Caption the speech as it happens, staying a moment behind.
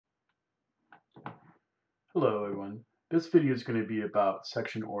Hello everyone. This video is going to be about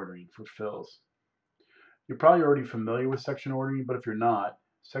section ordering for fills. You're probably already familiar with section ordering, but if you're not,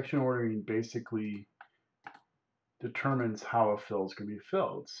 section ordering basically determines how a fill is going to be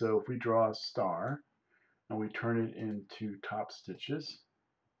filled. So if we draw a star and we turn it into top stitches,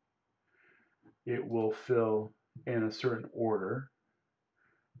 it will fill in a certain order.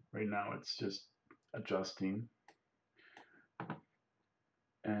 Right now it's just adjusting,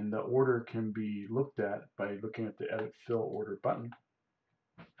 and the order can be looked at by looking at the Edit Fill Order button.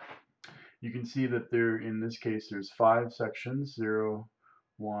 You can see that in this case, there's 5 sections, 0,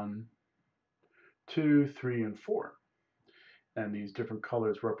 1, 2, 3, and 4. And these different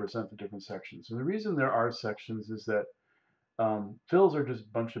colors represent the different sections. And the reason there are sections is that fills are just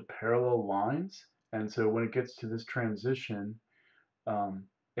a bunch of parallel lines. And so when it gets to this transition,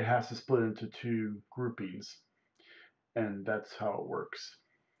 it has to split into 2 groupings. And that's how it works.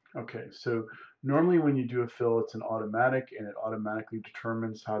 Okay, so normally when you do a fill, it's an automatic, and it automatically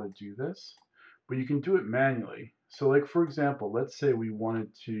determines how to do this. But you can do it manually. So like for example, let's say we wanted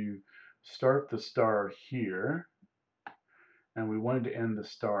to start the star here, and we wanted to end the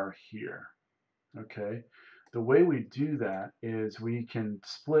star here. Okay, the way we do that is we can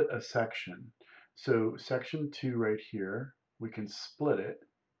split a section. So section 2 right here, we can split it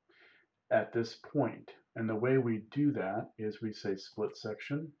at this point. And the way we do that is we say split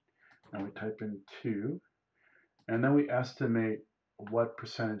section, and we type in 2, and then we estimate what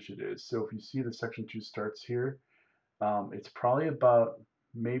percentage it is. So if you see the section 2 starts here, it's probably about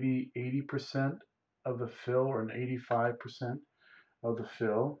maybe 80% of the fill, or an 85% of the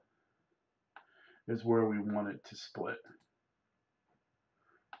fill is where we want it to split.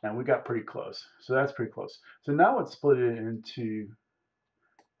 And we got pretty close. So that's pretty close. So now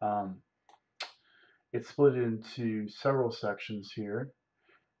um, it's split into several sections here.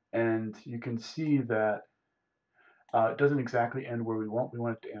 And you can see that it doesn't exactly end where we want. We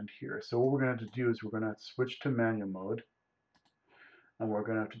want it to end here. So what we're going to have to do is we're going to have to switch to manual mode, and we're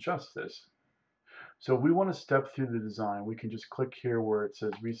going to have to adjust this. So if we want to step through the design, we can just click here where it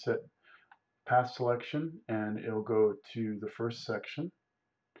says reset path selection, and it'll go to the first section.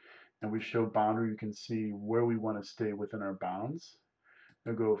 And we show boundary. You can see where we want to stay within our bounds.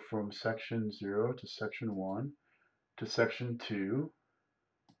 It'll go from section 0 to section 1 to section 2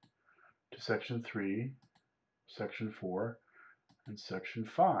 to section 3, section 4, and section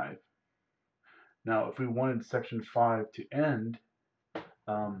 5. Now, if we wanted section 5 to end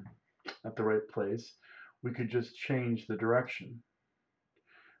at the right place, we could just change the direction.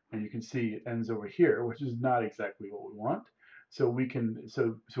 And you can see it ends over here, which is not exactly what we want. So we can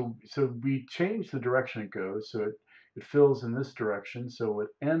we change the direction it goes, so it fills in this direction, so it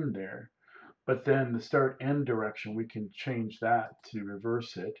end there. But then the start end direction, we can change that to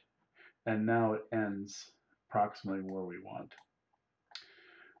reverse it, and now it ends approximately where we want.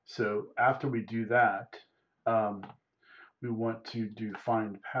 So after we do that, we want to do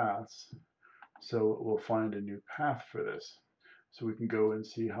find paths. So we'll find a new path for this. So we can go and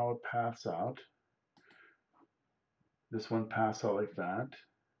see how it paths out. This one paths out like that.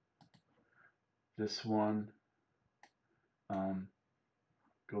 This one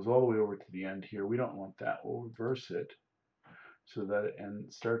goes all the way over to the end here. We don't want that. We'll reverse it so that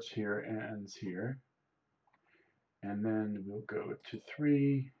it starts here and ends here. And then we'll go to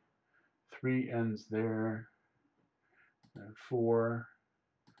 3. 3 ends there, and 4,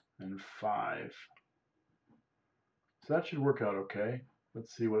 and 5. So that should work out okay.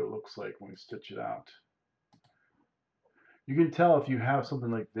 Let's see what it looks like when we stitch it out. You can tell if you have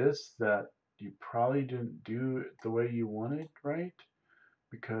something like this that you probably didn't do it the way you wanted, right?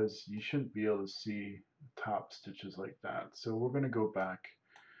 Because you shouldn't be able to see top stitches like that. So we're going to go back,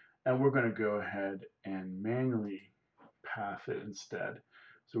 and we're going to go ahead and manually path it instead.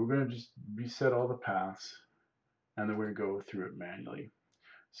 So we're going to just reset all the paths, and then we're going to go through it manually.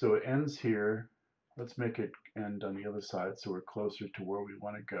 So it ends here. Let's make it end on the other side so we're closer to where we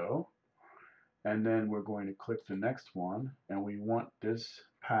want to go. And then we're going to click the next one, and we want this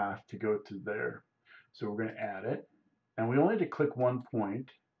path to go to there. So we're going to add it. And we only need to click one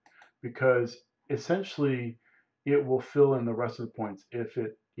point, because essentially it will fill in the rest of the points if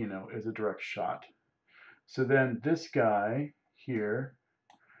it, is a direct shot. So then this guy here,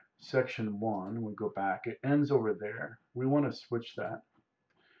 section 1, we go back, it ends over there. We want to switch that.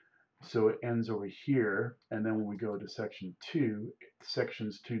 So it ends over here, and then when we go to section 2,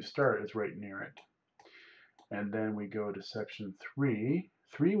 sections 2 start is right near it. And then we go to section 3.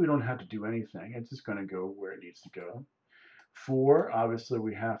 3, we don't have to do anything. It's just going to go where it needs to go. 4, obviously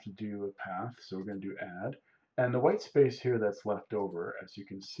we have to do a path, so we're going to do add. And the white space here that's left over, as you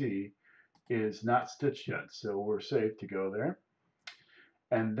can see, is not stitched yet, so we're safe to go there.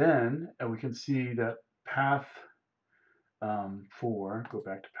 And then we can see that path 4, go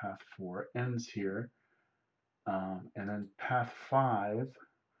back to path 4, ends here. And then path 5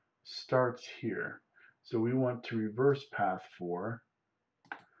 starts here. So we want to reverse path 4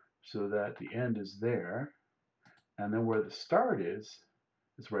 so that the end is there. And then where the start is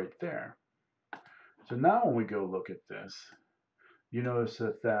right there. So now when we go look at this, you notice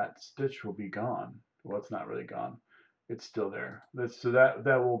that that stitch will be gone. Well, it's not really gone. It's still there. So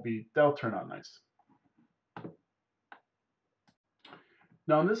that'll turn out nice.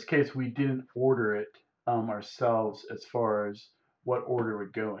 Now in this case, we didn't order it ourselves as far as what order it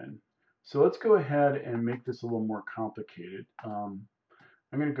would go in. So let's go ahead and make this a little more complicated. I'm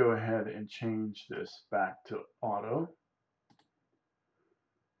going to go ahead and change this back to auto.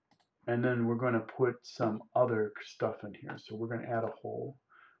 And then we're going to put some other stuff in here. So we're going to add a hole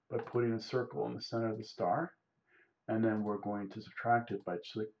by putting a circle in the center of the star. And then we're going to subtract it by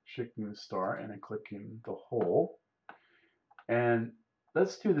clicking the star and then clicking the hole. And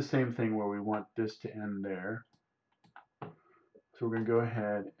let's do the same thing where we want this to end there. So we're going to go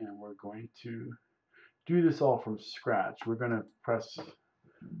ahead and we're going to do this all from scratch. We're going to press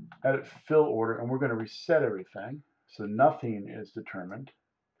edit fill order and we're going to reset everything. So nothing is determined.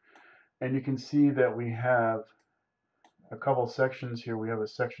 And you can see that we have a couple sections here. We have a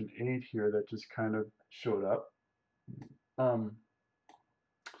section 8 here that just kind of showed up.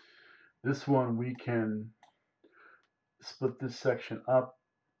 This one we can split this section up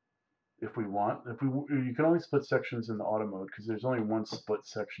if we want. You can only split sections in the auto mode because there's only one split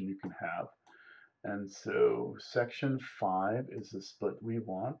section you can have. And so section 5 is the split we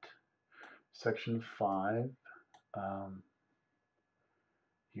want. Section 5,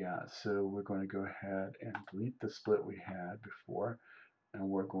 yeah, so we're going to go ahead and delete the split we had before, and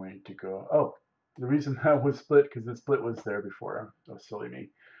we're going to go, oh, the reason that was split because the split was there before. Oh, silly me.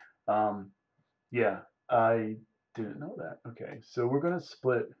 Yeah, I didn't know that. Okay, so we're going to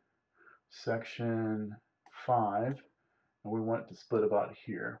split section 5, and we want to split about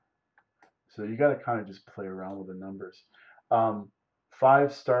here. So you got to kind of just play around with the numbers.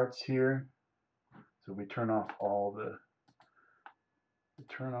 5 starts here, so we turn off all of them.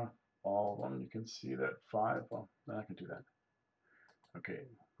 You can see that 5. Well, I can do that. Okay,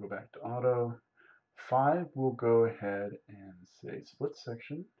 go back to auto. 5, we'll go ahead and say split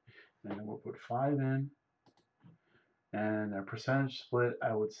section, and then we'll put 5 in. And our percentage split,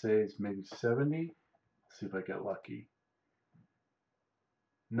 I would say, is maybe 70. Let's see if I get lucky.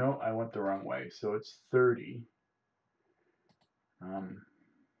 No, I went the wrong way. So it's 30. 5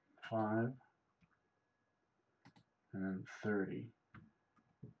 and then 30.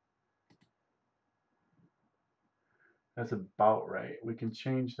 That's about right. We can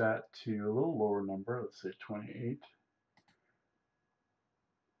change that to a little lower number. Let's say 28.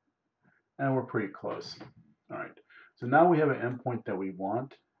 And we're pretty close. All right. So now we have an endpoint that we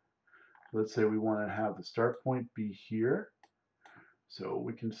want. Let's say we want to have the start point be here. So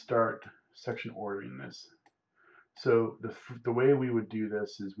we can start section ordering this. So the way we would do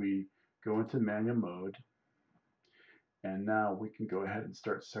this is we go into manual mode, and now we can go ahead and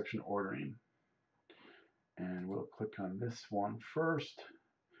start section ordering. And we'll click on this one first.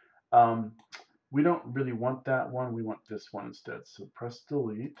 We don't really want that one. We want this one instead. So press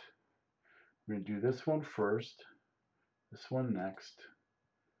delete. We're going to do this one first, this one next,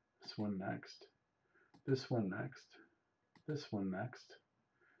 this one next, this one next, this one next,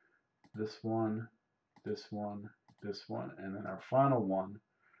 this one, this one, this one, and then our final one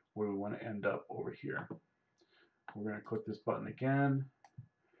where we want to end up over here. We're going to click this button again,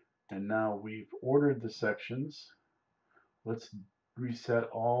 and now we've ordered the sections. Let's reset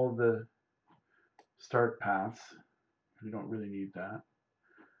all the start paths. We don't really need that.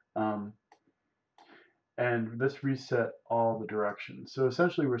 And let's reset all the directions. So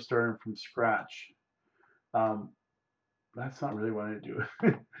essentially we're starting from scratch. That's not really what I do.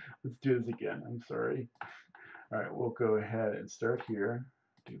 Let's do this again. I'm sorry. All right, we'll go ahead and start here.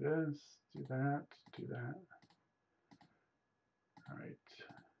 Do this, do that, do that. All right.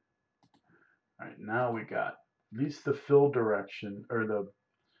 All right, now we got at least the fill direction, or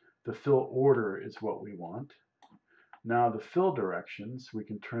the fill order is what we want. Now the fill directions, we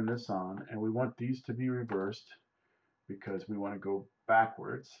can turn this on, and we want these to be reversed because we want to go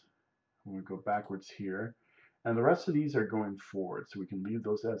backwards. We want to go backwards here. And the rest of these are going forward, so we can leave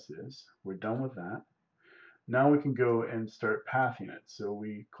those as is. We're done with that. Now we can go and start pathing it. So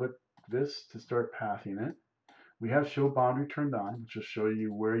we click this to start pathing it. We have show boundary turned on, which will show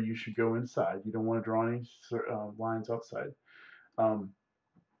you where you should go inside. You don't want to draw any lines outside.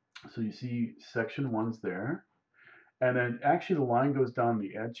 So you see section 1's there. And then actually the line goes down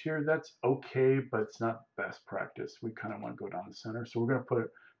the edge here. That's okay, but it's not best practice. We kind of want to go down the center. So we're going to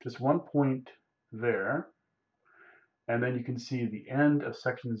put just 1 point there. And then you can see the end of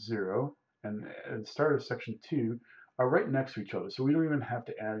section 0 and the start of section 2 are right next to each other. So we don't even have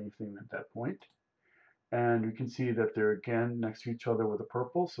to add anything at that point. And we can see that they're again next to each other with a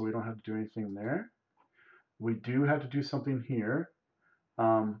purple, so we don't have to do anything there. We do have to do something here.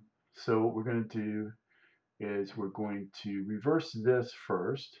 So what we're going to do is we're going to reverse this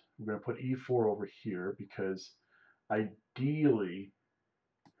first. We're going to put E4 over here because ideally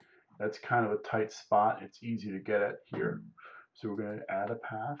that's kind of a tight spot. It's easy to get at here. So we're going to add a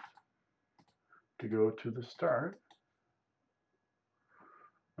path to go to the start.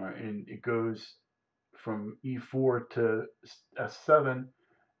 All right, and it goes from E4 to S7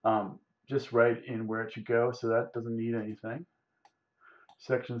 just right in where it should go, so that doesn't need anything.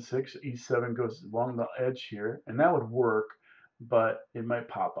 Section 6, E7 goes along the edge here, and that would work, but it might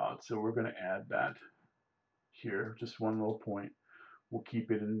pop out, so we're going to add that here, just one little point. We'll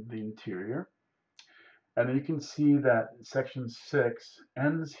keep it in the interior. And then you can see that section 6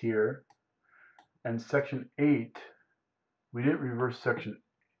 ends here, and section 8, we didn't reverse section,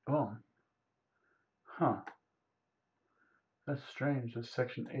 oh, huh. That's strange. This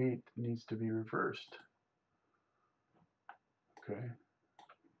section 8 needs to be reversed. Okay.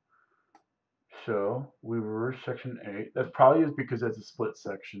 So we reverse section 8. That probably is because that's a split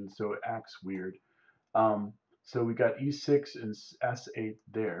section, so it acts weird. So we got E6 and S8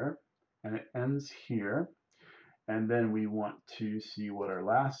 there, and it ends here. And then we want to see what our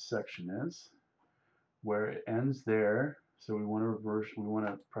last section is, where it ends there. So we want to reverse, we want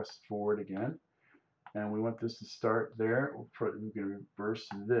to press forward again. And we want this to start there. We're going to reverse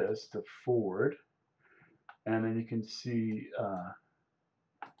this to forward. And then you can see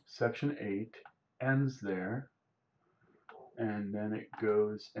section 8 ends there. And then it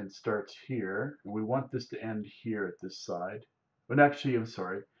goes and starts here. And we want this to end here at this side. But actually, I'm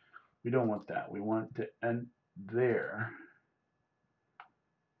sorry. We don't want that. We want it to end there.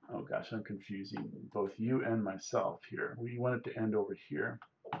 Oh gosh, I'm confusing both you and myself here. We want it to end over here.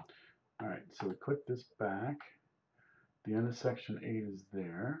 All right, so we click this back. The end of section 8 is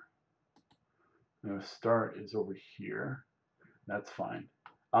there. Now start is over here. That's fine.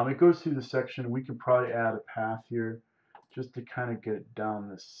 It goes through the section. We can probably add a path here just to kind of get it down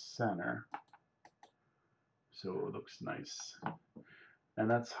the center so it looks nice. And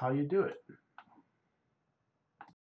that's how you do it.